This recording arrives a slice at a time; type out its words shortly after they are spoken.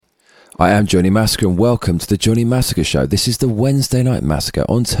I am Johnny Massacre and welcome to the Johnny Massacre Show. This is the Wednesday Night Massacre.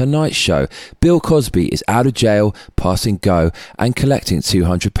 On tonight's show, Bill Cosby is out of jail, passing go and collecting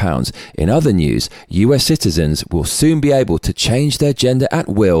 £200. In other news, US citizens will soon be able to change their gender at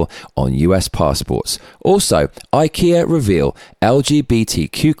will on US passports. Also, IKEA reveal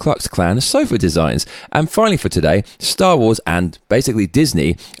LGBT Ku Klux Klan sofa designs. And finally for today, Star Wars and basically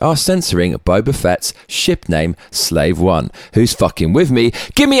Disney are censoring Boba Fett's ship name Slave One. Who's fucking with me?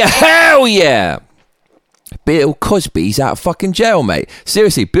 Give me a hell yeah! Bill Cosby's out of fucking jail, mate.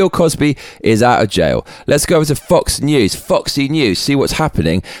 Seriously, Bill Cosby is out of jail. Let's go over to Fox News. Foxy News, see what's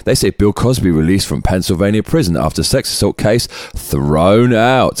happening. They say Bill Cosby released from Pennsylvania prison after sex assault case thrown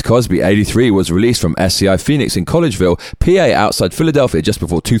out. Cosby, 83, was released from SCI Phoenix in Collegeville, PA, outside Philadelphia just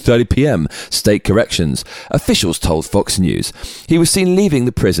before 2:30 p.m. State corrections. Officials told Fox News. He was seen leaving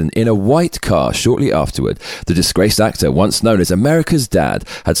the prison in a white car shortly afterward. The disgraced actor, once known as America's Dad,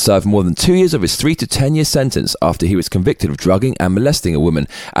 had served more than 2 years of his 3 to 10 year sentence after he was convicted of drugging and molesting a woman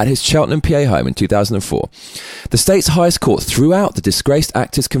at his Cheltenham, PA home in 2004. The state's highest court threw out the disgraced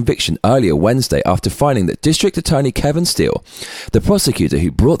actor's conviction earlier Wednesday after finding that District Attorney Kevin Steele, the prosecutor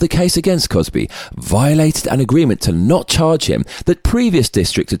who brought the case against Cosby, violated an agreement to not charge him that previous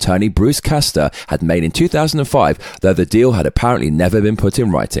District Attorney Bruce Castor had made in 2005, though the deal had apparently never been put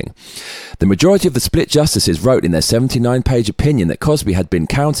in writing. The majority of the split justices wrote in their 79-page opinion that Cosby had been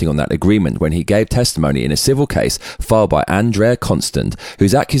counting on that agreement when he gave testimony in a civil case filed by Andrea Constant,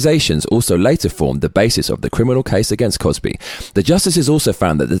 whose accusations also later formed the basis of the criminal case against Cosby. The justices also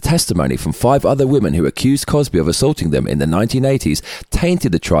found that the testimony from 5 other women who accused Cosby of assaulting them in the 1980s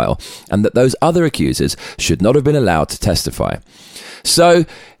tainted the trial, and that those other accusers should not have been allowed to testify. So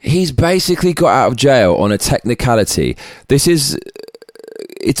he's basically got out of jail on a technicality.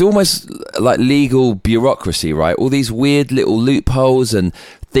 It's almost like legal bureaucracy, right? All these weird little loopholes and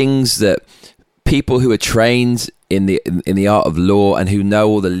things that people who are trained in the art of law and who know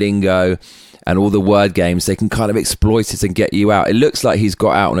all the lingo and all the word games, they can kind of exploit it and get you out. It looks like he's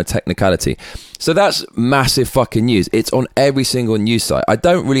got out on a technicality. So that's massive fucking news. It's on every single news site. I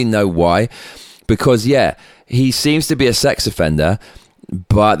don't really know why, because yeah, he seems to be a sex offender,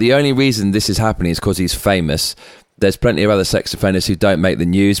 but the only reason this is happening is because he's famous. There's plenty of other sex offenders who don't make the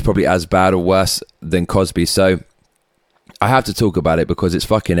news, probably as bad or worse than Cosby. So I have to talk about it because it's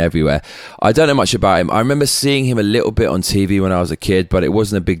fucking everywhere. I don't know much about him. I remember seeing him a little bit on TV when I was a kid, but it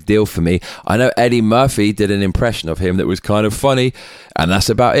wasn't a big deal for me. I know Eddie Murphy did an impression of him that was kind of funny, and that's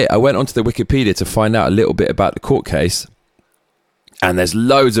about it. I went onto the Wikipedia to find out a little bit about the court case, and there's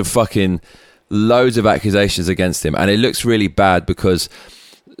loads of accusations against him, and it looks really bad because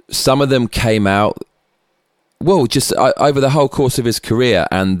some of them came out just over the whole course of his career,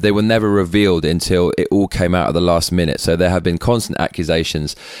 and they were never revealed until it all came out at the last minute. So there have been constant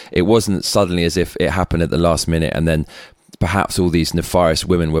accusations. It wasn't suddenly as if it happened at the last minute and then perhaps all these nefarious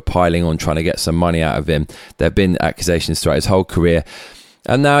women were piling on trying to get some money out of him. There have been accusations throughout his whole career.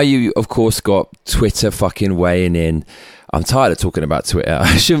 And now you, of course, got Twitter fucking weighing in. I'm tired of talking about Twitter.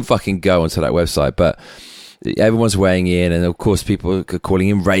 I shouldn't fucking go onto that website, but everyone's weighing in, and of course people are calling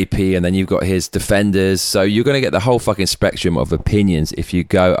him rapey, and then you've got his defenders. So you're going to get the whole fucking spectrum of opinions if you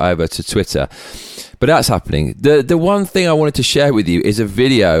go over to Twitter. But that's happening. The one thing I wanted to share with you is a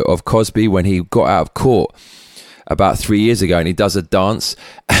video of Cosby when he got out of court about 3 years ago, and he does a dance.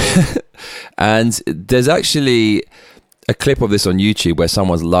 And there's actually a clip of this on YouTube where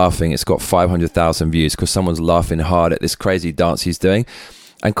someone's laughing. It's got 500,000 views because someone's laughing hard at this crazy dance he's doing.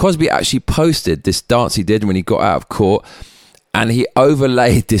 And Cosby actually posted this dance he did when he got out of court, and he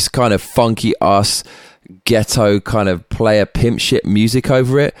overlaid this kind of funky ass ghetto kind of player pimp shit music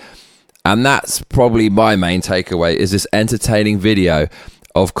over it. And that's probably my main takeaway, is this entertaining video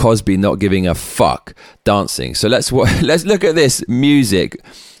of Cosby not giving a fuck dancing. So let's look at this music,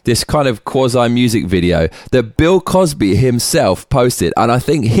 this kind of quasi music video that Bill Cosby himself posted, and I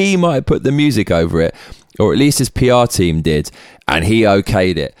think he might put the music over it, or at least his PR team did, and he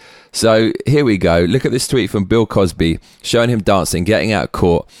okayed it. So here we go. Look at this tweet from Bill Cosby showing him dancing, getting out of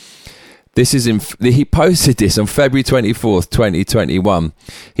court. This is he posted this on February 24th, 2021.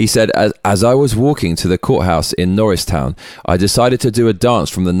 He said, as I was walking to the courthouse in Norristown, I decided to do a dance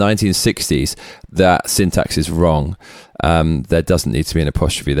from the 1960s. That syntax is wrong. There doesn't need to be an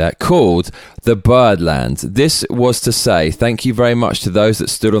apostrophe there. Called the Birdland. This was to say, thank you very much to those that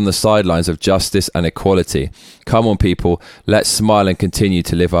stood on the sidelines of justice and equality. Come on, people. Let's smile and continue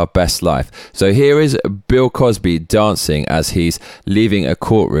to live our best life. So here is Bill Cosby dancing as he's leaving a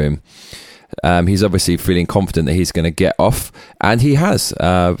courtroom. He's obviously feeling confident that he's going to get off, and he has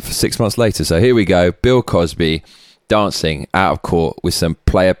 6 months later. So here we go. Bill Cosby dancing out of court with some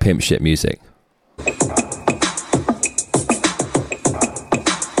player pimp shit music.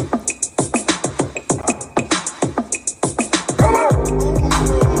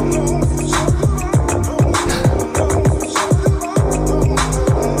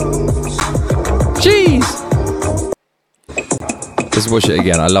 Jeez! Let's watch it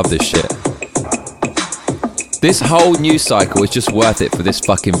again. I love this shit. This whole news cycle is just worth it for this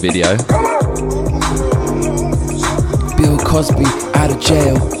fucking video. Bill Cosby out of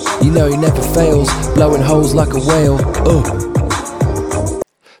jail. You know he never fails. Blowing holes like a whale.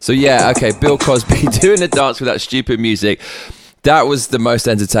 So yeah, okay, Bill Cosby doing the dance with that stupid music. That was the most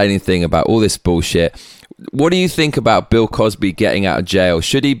entertaining thing about all this bullshit. What do you think about Bill Cosby getting out of jail?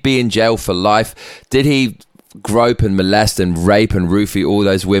 Should he be in jail for life? Did he grope and molest and rape and roofie all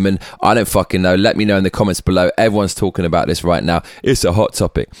those women? I don't fucking know. Let me know in the comments below. Everyone's talking about this right now. It's a hot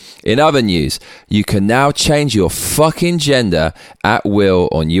topic. In other news, you can now change your fucking gender at will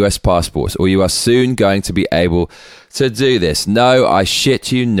on US passports, or you are soon going to be able to do this. No, I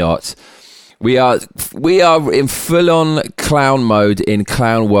shit you not. We are in full-on clown mode in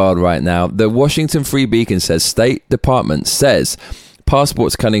clown world right now. The Washington Free Beacon says State Department says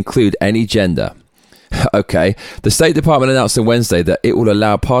passports can include any gender. Okay, the State Department announced on Wednesday that it will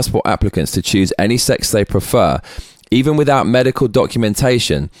allow passport applicants to choose any sex they prefer, even without medical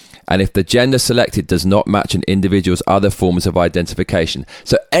documentation, and if the gender selected does not match an individual's other forms of identification.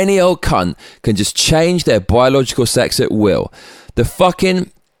 So any old cunt can just change their biological sex at will. The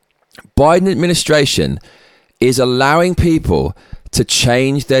fucking Biden administration is allowing people to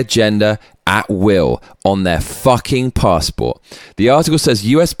change their gender at will on their fucking passport. The article says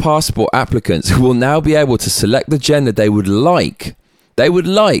US passport applicants will now be able to select the gender they would like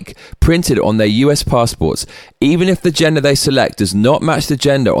printed on their US passports, even if the gender they select does not match the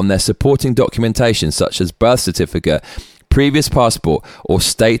gender on their supporting documentation, such as birth certificate, previous passport, or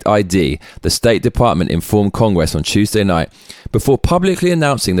state ID, the State Department informed Congress on Tuesday night before publicly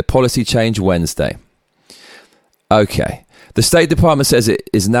announcing the policy change Wednesday. Okay. The State Department says it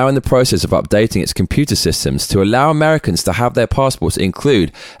is now in the process of updating its computer systems to allow Americans to have their passports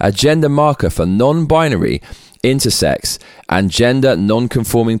include a gender marker for non-binary, intersex, and gender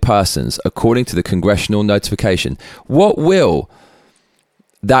non-conforming persons, according to the congressional notification. What will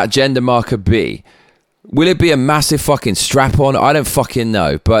that gender marker be? Will it be a massive fucking strap-on? I don't fucking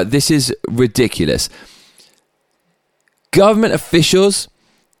know, but this is ridiculous. Government officials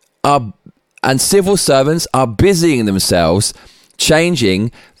and civil servants are busying themselves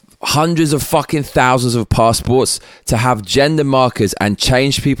changing hundreds of fucking thousands of passports to have gender markers and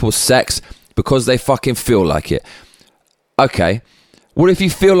change people's sex because they fucking feel like it. Okay, what if you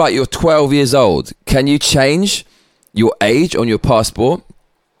feel like you're 12 years old? Can you change your age on your passport?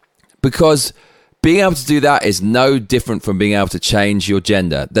 Because being able to do that is no different from being able to change your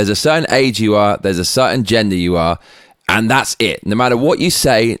gender. There's a certain age you are, there's a certain gender you are, and that's it. No matter what you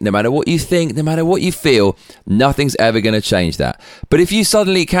say, no matter what you think, no matter what you feel, nothing's ever going to change that. But if you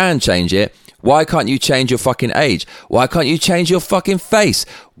suddenly can change it, why can't you change your fucking age? Why can't you change your fucking face?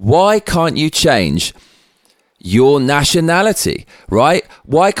 Why can't you change your nationality, right?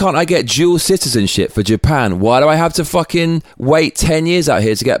 Why can't I get dual citizenship for Japan? Why do I have to fucking wait 10 years out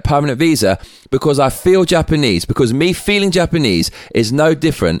here to get a permanent visa? Because I feel Japanese. Because me feeling Japanese is no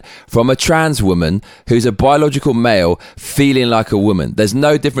different from a trans woman who's a biological male feeling like a woman. There's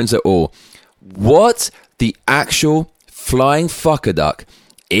no difference at all. What the actual flying fuckaduck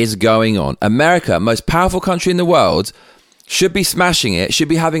is going on? America, most powerful country in the world, should be smashing it, should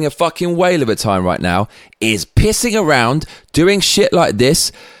be having a fucking whale of a time right now, is pissing around, doing shit like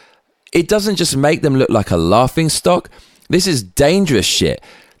this. It doesn't just make them look like a laughing stock. This is dangerous shit.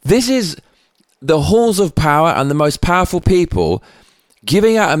 This is the halls of power and the most powerful people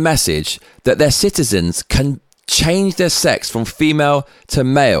giving out a message that their citizens can change their sex from female to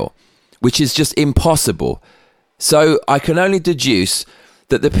male, which is just impossible. So I can only deduce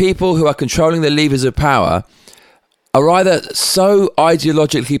that the people who are controlling the levers of power are either so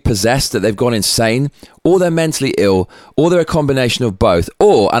ideologically possessed that they've gone insane, or they're mentally ill, or they're a combination of both,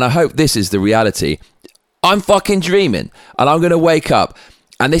 or, and I hope this is the reality, I'm fucking dreaming, and I'm going to wake up,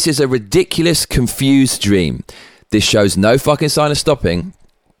 and this is a ridiculous, confused dream. This shows no fucking sign of stopping.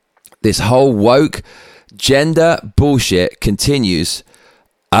 This whole woke gender bullshit continues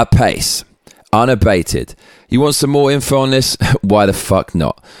apace, unabated. You want some more info on this? Why the fuck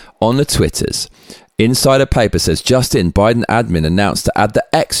not? On the Twitters, Insider Paper says Justin Biden admin announced to add the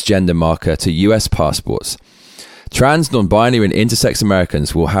X gender marker to US passports. Trans, non-binary, and intersex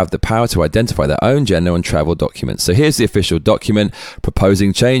Americans will have the power to identify their own gender on travel documents. So here's the official document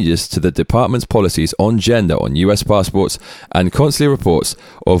proposing changes to the department's policies on gender on US passports and consular reports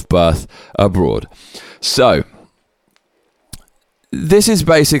of birth abroad. So this is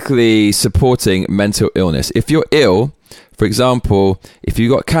basically supporting mental illness. If you're ill, for example, if you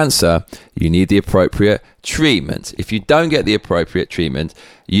got cancer, you need the appropriate treatment. If you don't get the appropriate treatment,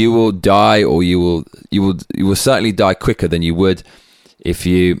 you will die, or you will certainly die quicker than you would if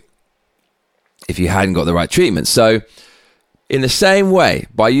you hadn't got the right treatment. So in the same way,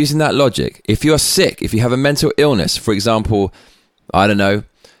 by using that logic, if you're sick, if you have a mental illness, for example, I don't know,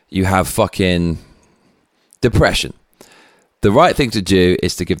 you have fucking depression, the right thing to do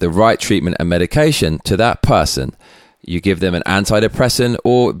is to give the right treatment and medication to that person. You give them an antidepressant,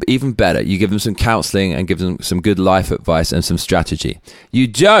 or even better, you give them some counseling and give them some good life advice and some strategy. You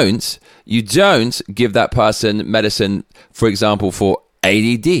don't give that person medicine, for example, for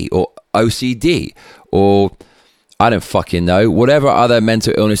ADD or OCD or I don't fucking know, whatever other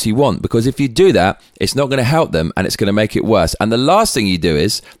mental illness you want. Because if you do that, it's not going to help them and it's going to make it worse. And the last thing you do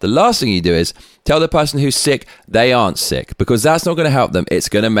is tell the person who's sick they aren't sick, because that's not going to help them. It's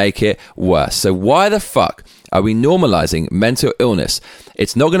going to make it worse. So why the fuck are we normalizing mental illness?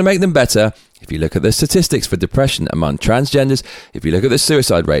 It's not going to make them better. If you look at the statistics for depression among transgenders, if you look at the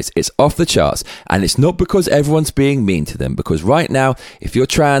suicide rates, it's off the charts. And it's not because everyone's being mean to them. Because right now, if you're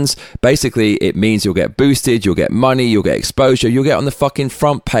trans, basically it means you'll get boosted, you'll get money, you'll get exposure, you'll get on the fucking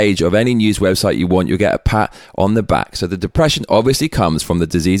front page of any news website you want, you'll get a pat on the back. So the depression obviously comes from the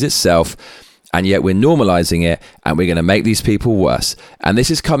disease itself. And yet we're normalizing it, and we're going to make these people worse. And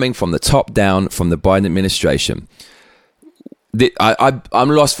this is coming from the top down, from the Biden administration. I'm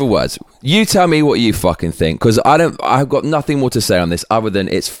lost for words. You tell me what you fucking think, because I've got nothing more to say on this other than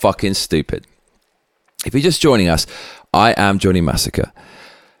it's fucking stupid. If you're just joining us, I am Johnny Massacre,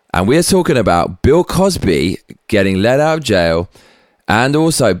 and we're talking about Bill Cosby getting let out of jail, and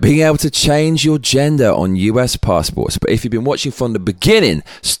also being able to change your gender on US passports. But if you've been watching from the beginning,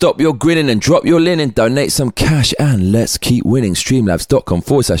 stop your grinning and drop your linen, donate some cash, and let's keep winning.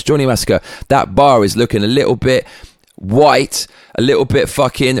 Streamlabs.com/Johnny Massacre. That bar is looking a little bit white, a little bit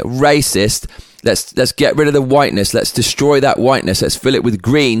fucking racist. Let's get rid of the whiteness. Let's destroy that whiteness. Let's fill it with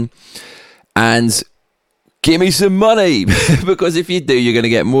green. And give me some money. Because if you do, you're going to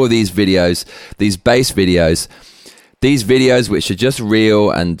get more of these videos, these base videos. These videos which are just real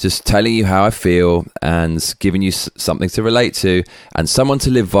and just telling you how I feel and giving you something to relate to and someone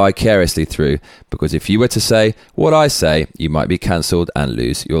to live vicariously through. Because if you were to say what I say, you might be cancelled and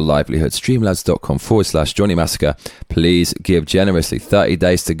lose your livelihood. Streamlabs.com/Johnny Massacre. Please give generously. 30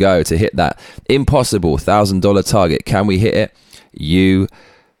 days to go to hit that impossible $1,000 target. Can we hit it? You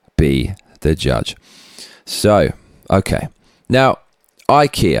be the judge. So, okay. Now,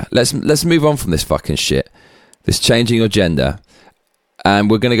 IKEA. Let's move on from this fucking shit. This changing your gender, and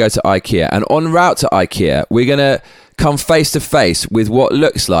we're going to go to IKEA. And en route to IKEA, we're going to come face to face with what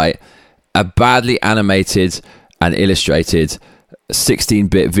looks like a badly animated and illustrated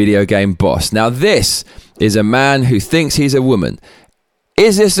 16-bit video game boss. Now, this is a man who thinks he's a woman.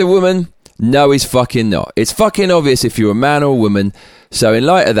 Is this a woman? No, he's fucking not. It's fucking obvious if you're a man or a woman. So in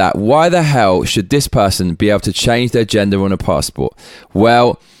light of that, why the hell should this person be able to change their gender on a passport?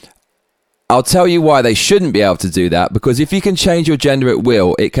 Well, I'll tell you why they shouldn't be able to do that, because if you can change your gender at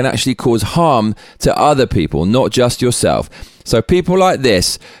will, it can actually cause harm to other people, not just yourself. So people like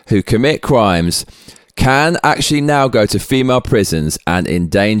this who commit crimes can actually now go to female prisons and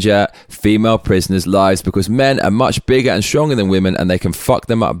endanger female prisoners' lives, because men are much bigger and stronger than women and they can fuck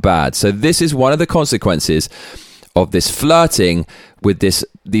them up bad. So this is one of the consequences of this flirting with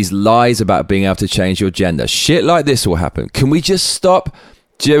these lies about being able to change your gender. Shit like this will happen. Can we just stop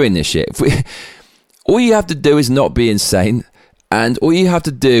doing this shit? All you have to do is not be insane, and all you have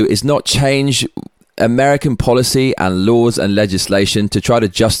to do is not change American policy and laws and legislation to try to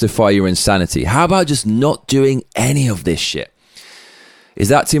justify your insanity. How about just not doing any of this shit? Is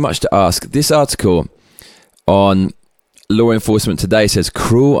that too much to ask? This article on Law Enforcement Today says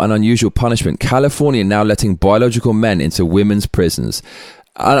cruel and unusual punishment. California now letting biological men into women's prisons.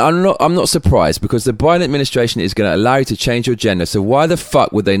 I'm not surprised, because the Biden administration is going to allow you to change your gender. So why the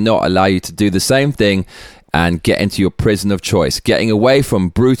fuck would they not allow you to do the same thing and get into your prison of choice, getting away from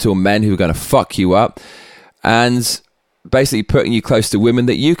brutal men who are going to fuck you up and basically putting you close to women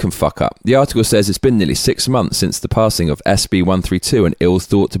that you can fuck up? The article says it's been nearly 6 months since the passing of SB 132, an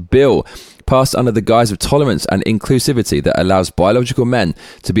ill-thought bill passed under the guise of tolerance and inclusivity that allows biological men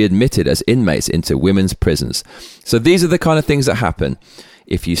to be admitted as inmates into women's prisons. So these are the kind of things that happen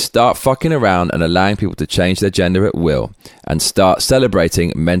if you start fucking around and allowing people to change their gender at will, and start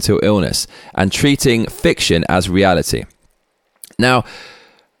celebrating mental illness and treating fiction as reality. Now,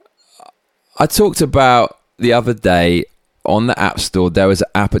 I talked about the other day on the App Store, there was an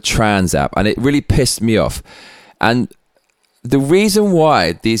app, a trans app, and it really pissed me off. And the reason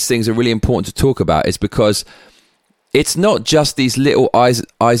why these things are really important to talk about is because it's not just these little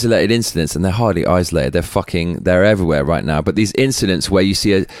isolated incidents, and they're hardly isolated. They're everywhere right now. But these incidents where you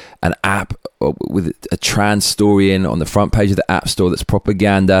see an app with a trans story on the front page of the App Store that's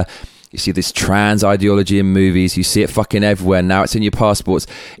propaganda. You see this trans ideology in movies. You see it fucking everywhere. Now it's in your passports.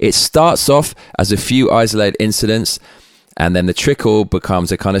 It starts off as a few isolated incidents, and then the trickle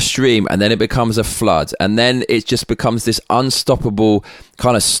becomes a kind of stream, and then it becomes a flood, and then it just becomes this unstoppable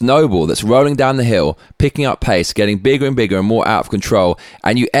kind of snowball that's rolling down the hill, picking up pace, getting bigger and bigger and more out of control,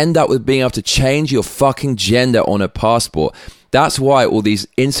 and you end up with being able to change your fucking gender on a passport. That's why all these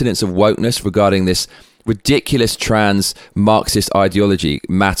incidents of wokeness regarding this ridiculous trans Marxist ideology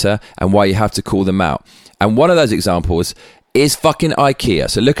matter, and why you have to call them out. And one of those examples is fucking IKEA.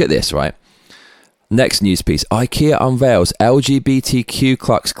 So look at this, right? Next news piece. IKEA unveils LGBTQ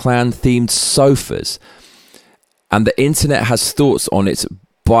Klux Klan themed sofas, and the internet has thoughts on its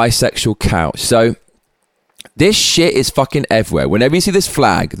bisexual couch. So this shit is fucking everywhere. Whenever you see this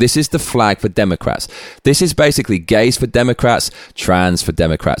flag, this is the flag for Democrats. This is basically gays for Democrats, trans for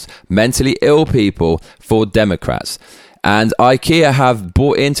Democrats, mentally ill people for Democrats. And IKEA have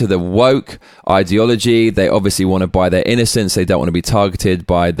bought into the woke ideology. They obviously want to buy their innocence. They don't want to be targeted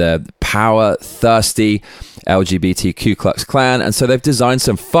by the power-thirsty LGBTQ Klux Klan. And so they've designed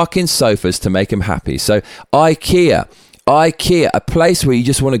some fucking sofas to make them happy. So IKEA, a place where you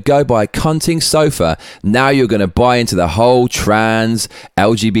just want to go buy a cunting sofa. Now you're going to buy into the whole trans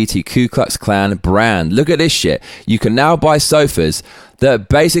LGBTQ Klux Klan brand. Look at this shit. You can now buy sofas that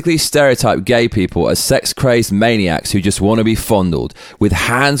basically stereotype gay people as sex-crazed maniacs who just want to be fondled, with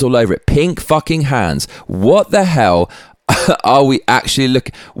hands all over it. Pink fucking hands. What the hell are we actually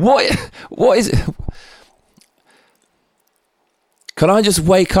looking... What is it? Can I just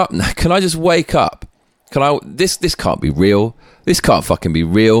wake up? Can I just wake up? This can't be real. This can't fucking be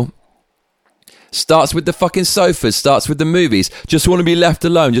real. Starts with the fucking sofas, starts with the movies. Just want to be left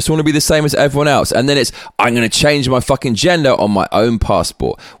alone, just want to be the same as everyone else. And then it's, I'm going to change my fucking gender on my own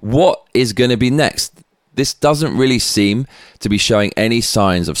passport. What is going to be next? This doesn't really seem to be showing any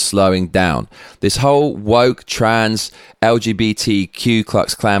signs of slowing down. This whole woke, trans, LGBTQ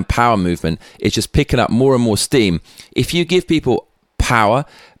Klux Klan power movement is just picking up more and more steam. If you give people power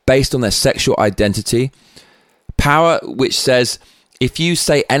based on their sexual identity, power which says, if you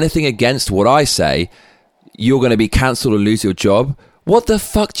say anything against what I say, you're going to be cancelled or lose your job. What the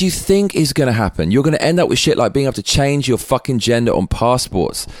fuck do you think is going to happen? You're going to end up with shit like being able to change your fucking gender on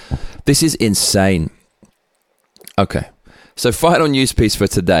passports. This is insane. Okay, so final news piece for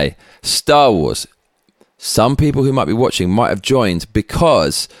today. Star Wars. Some people who might be watching might have joined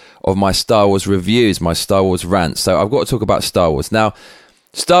because of my Star Wars reviews, my Star Wars rants. So I've got to talk about Star Wars. Now,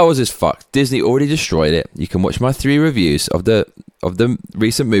 Star Wars is fucked. Disney already destroyed it. You can watch my 3 reviews of the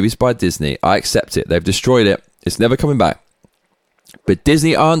recent movies by Disney. I accept it. They've destroyed it. It's never coming back. But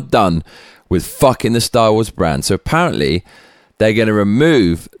Disney aren't done with fucking the Star Wars brand. So apparently they're going to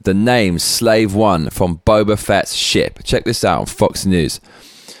remove the name Slave One from Boba Fett's ship. Check this out on Fox News.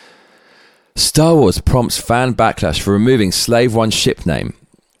 Star Wars prompts fan backlash for removing Slave One ship name.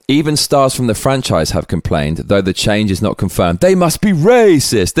 Even stars from the franchise have complained, though the change is not confirmed. They must be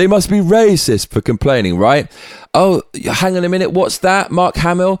racist. They must be racist for complaining, right? Oh, hang on a minute. What's that, Mark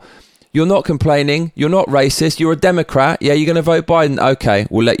Hamill? You're not complaining. You're not racist. You're a Democrat. Yeah, you're going to vote Biden. Okay,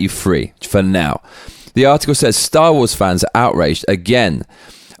 we'll let you free for now. The article says Star Wars fans are outraged again.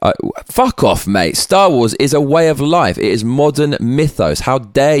 Fuck off, mate. Star Wars is a way of life. It is modern mythos. How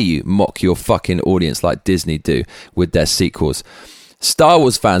dare you mock your fucking audience like Disney do with their sequels? Star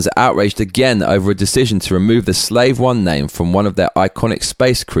Wars fans are outraged again over a decision to remove the Slave One name from one of their iconic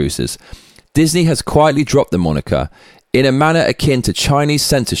space cruisers. Disney has quietly dropped the moniker in a manner akin to Chinese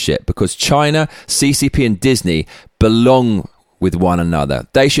censorship because China, CCP and Disney belong with one another.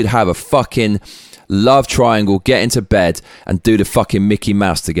 They should have a fucking love triangle, get into bed and do the fucking Mickey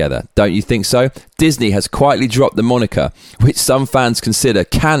Mouse together. Don't you think so? Disney has quietly dropped the moniker, which some fans consider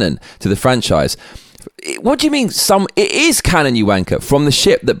canon to the franchise. What do you mean it is canon, you wanker, from the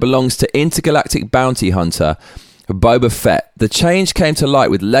ship that belongs to intergalactic bounty hunter Boba Fett. The change came to light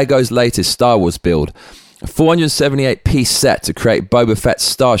with Lego's latest Star Wars build, a 478-piece set to create Boba Fett's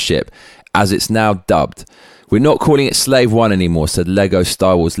starship, as it's now dubbed. We're not calling it Slave One anymore, said Lego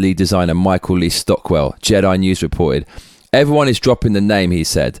Star Wars lead designer Michael Lee Stockwell, Jedi News reported. Everyone is dropping the name, he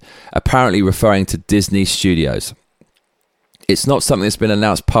said, apparently referring to Disney Studios. It's not something that's been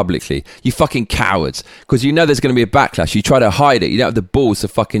announced publicly. You fucking cowards. Because you know there's going to be a backlash. You try to hide it. You don't have the balls to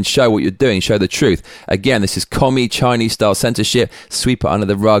fucking show what you're doing, show the truth. Again, this is commie, Chinese-style censorship. Sweep it under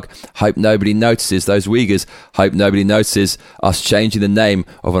the rug. Hope nobody notices those Uyghurs. Hope nobody notices us changing the name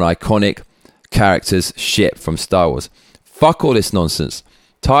of an iconic character's ship from Star Wars. Fuck all this nonsense.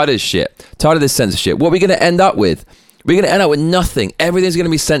 Tired of this shit. Tired of this censorship. What are we going to end up with? We're going to end up with nothing. Everything's going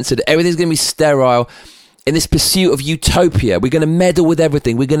to be censored. Everything's going to be sterile. In this pursuit of utopia, we're going to meddle with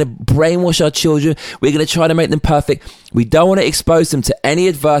everything. We're going to brainwash our children. We're going to try to make them perfect. We don't want to expose them to any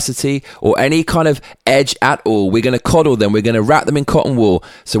adversity or any kind of edge at all. We're going to coddle them. We're going to wrap them in cotton wool.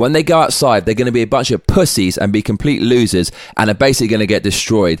 So when they go outside, they're going to be a bunch of pussies and be complete losers and are basically going to get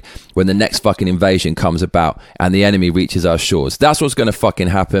destroyed when the next fucking invasion comes about and the enemy reaches our shores. That's what's going to fucking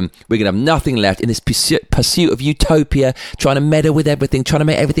happen. We're going to have nothing left in this pursuit of utopia, trying to meddle with everything, trying to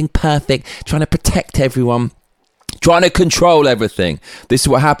make everything perfect, trying to protect everyone. Trying to control everything. This is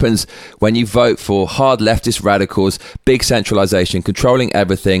what happens when you vote for hard leftist radicals, big centralization, controlling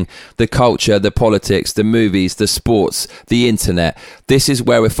everything, the culture, the politics, the movies, the sports, the internet. This is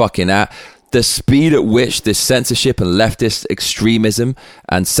where we're fucking at. The speed at which this censorship and leftist extremism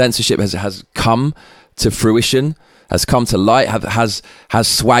and censorship has come to fruition, has come to light, has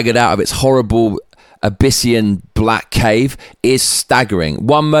swaggered out of its horrible Abyssian black cave is staggering.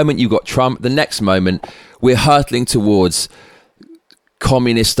 One moment you've got Trump, the next moment we're hurtling towards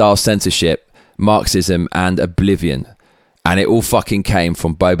communist-style censorship, Marxism, and oblivion. And it all fucking came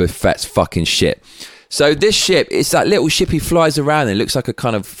from Boba Fett's fucking ship. So this ship, it's that little ship he flies around in. It looks like a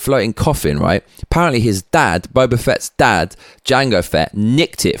kind of floating coffin, right? Apparently his dad, Boba Fett's dad, Jango Fett,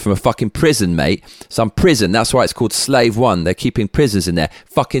 nicked it from a fucking prison, mate. Some prison, that's why it's called Slave One. They're keeping prisoners in there.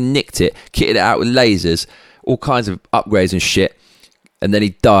 Fucking nicked it, kitted it out with lasers, all kinds of upgrades and shit. And then he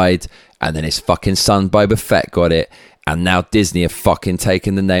died. And then his fucking son, Boba Fett, got it. And now Disney have fucking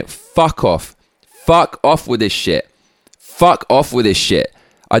taken the name. Fuck off. Fuck off with this shit. Fuck off with this shit.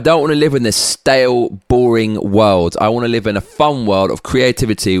 I don't want to live in this stale, boring world. I want to live in a fun world of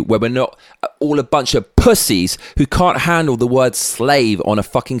creativity where we're not all a bunch of pussies who can't handle the word slave on a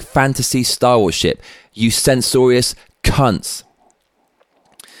fucking fantasy Star Wars ship. You censorious cunts.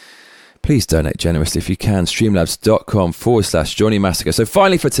 Please donate generously if you can. Streamlabs.com/Johnny Massacre. So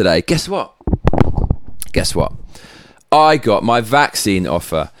finally for today, guess what? I got my vaccine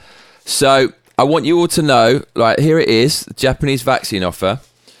offer. So I want you all to know, like, here it is, the Japanese vaccine offer.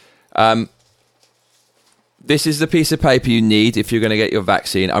 This is the piece of paper you need if you're going to get your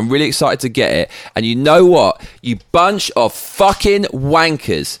vaccine. I'm really excited to get it. And you know what? You bunch of fucking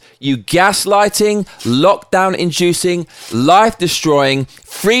wankers. You gaslighting, lockdown-inducing, life-destroying,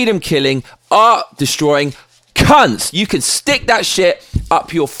 freedom-killing, art-destroying cunts. You can stick that shit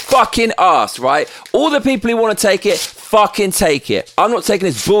up your fucking ass, right? All the people who want to take it, fucking take it. I'm not taking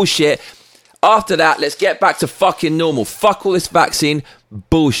this bullshit. After that, let's get back to fucking normal. Fuck all this vaccine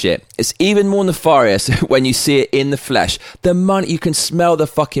bullshit. It's even more nefarious when you see it in the flesh. The money, you can smell the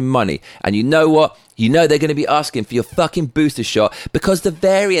fucking money. And you know what? You know they're going to be asking for your fucking booster shot because the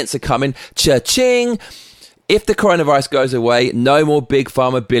variants are coming. Cha-ching! If the coronavirus goes away, no more big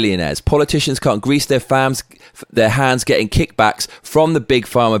pharma billionaires. Politicians can't grease their hands getting kickbacks from the big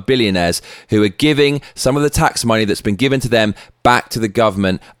pharma billionaires who are giving some of the tax money that's been given to them back to the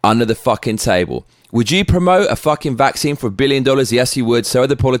government under the fucking table. Would you promote a fucking vaccine for $1 billion? Yes, you would. So are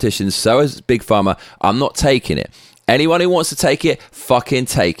the politicians. So is big pharma. I'm not taking it. Anyone who wants to take it, fucking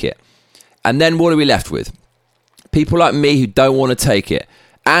take it. And then what are we left with? People like me who don't want to take it.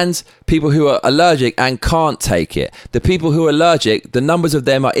 And people who are allergic and can't take it. The people who are allergic, the numbers of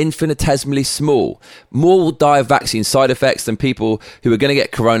them are infinitesimally small. More will die of vaccine side effects than people who are going to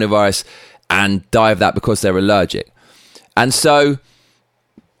get coronavirus and die of that because they're allergic. And so,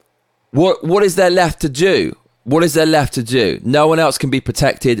 what is there left to do? What is there left to do? No one else can be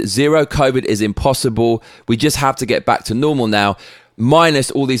protected. Zero COVID is impossible. We just have to get back to normal now. Minus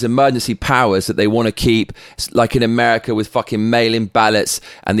all these emergency powers that they want to keep, like in America with fucking mail-in ballots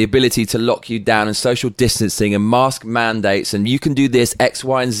and the ability to lock you down and social distancing and mask mandates and you can do this X,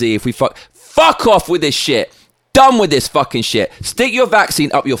 Y, and Z if we fuck off with this shit. Done with this fucking shit. Stick your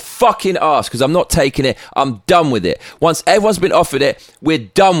vaccine up your fucking ass because I'm not taking it. I'm done with it. Once everyone's been offered it, we're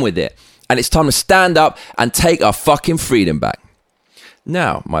done with it. And it's time to stand up and take our fucking freedom back.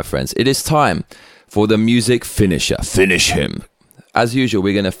 Now, my friends, it is time for the music finisher. Finish him. As usual,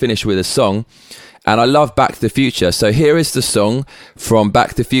 we're going to finish with a song. And I love Back to the Future. So here is the song from Back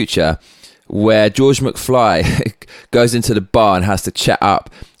to the Future where George McFly goes into the bar and has to chat up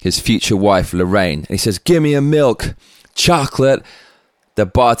his future wife, Lorraine. And he says, "Give me a milk. chocolate. The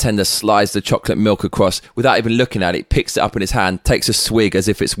bartender slides the chocolate milk across without even looking at it, picks it up in his hand, takes a swig as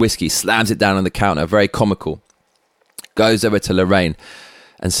if it's whiskey, slams it down on the counter, very comical. Goes over to Lorraine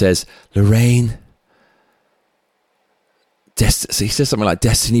and says, Lorraine, so he says something like,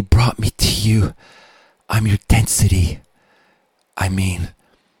 destiny brought me to you. I'm your density. I mean,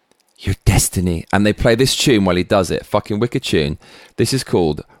 your destiny. And they play this tune while he does it. Fucking wicked tune. This is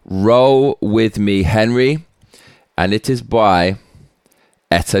called Roll With Me, Henry. And it is by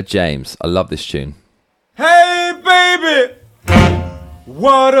Etta James. I love this tune. Hey, baby,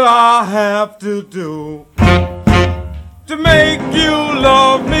 what do I have to do to make you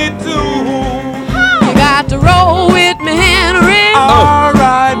love me too? You got to roll with me, Henry. All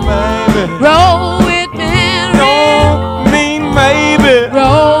right, baby. Roll with me, Henry. Don't mean maybe.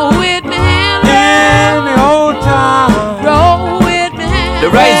 Roll with me, Henry. In the old time. Roll with me, Henry.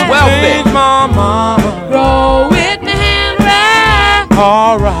 Lorraine's wealthy. Change my mind. Roll with me, Henry.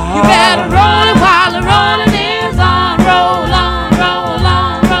 All right. You better roll it while the rolling is on. Roll on, roll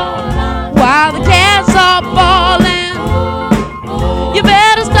on, roll on. While the cats are falling, you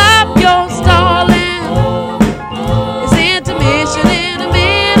better stop your stalling. It's intermission in a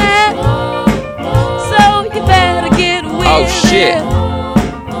minute, so you better get with Oh, shit. it.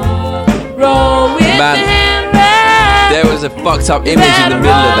 Roll with Man, me, Henry. There was a fucked up image in the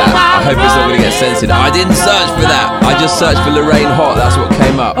middle of that. I hope it's not going to get censored. I didn't search for that. I just searched for Lorraine Hot. That's what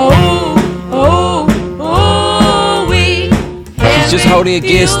came up. She's just holding a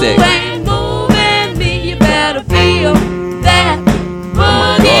gear stick. You ain't moving me, you better feel that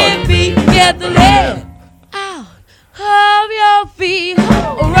God. boogie beat. Get the leg out of your feet.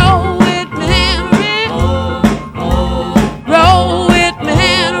 Roll with me, Henry. Roll with me,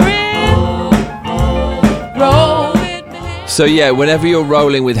 Henry. Roll with me, Henry. So yeah, whenever you're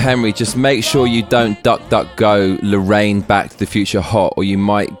rolling with Henry, just make sure you don't duck go Lorraine Back to the Future Hot, or you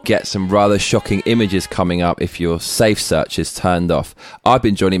might get some rather shocking images coming up if your safe search is turned off. I've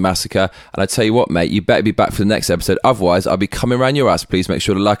been Johnny Massacre, and I tell you what, mate, you better be back for the next episode. Otherwise, I'll be coming around your ass. Please make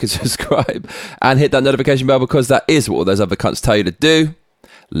sure to like and subscribe and hit that notification bell, because that is what all those other cunts tell you to do.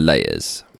 Layers.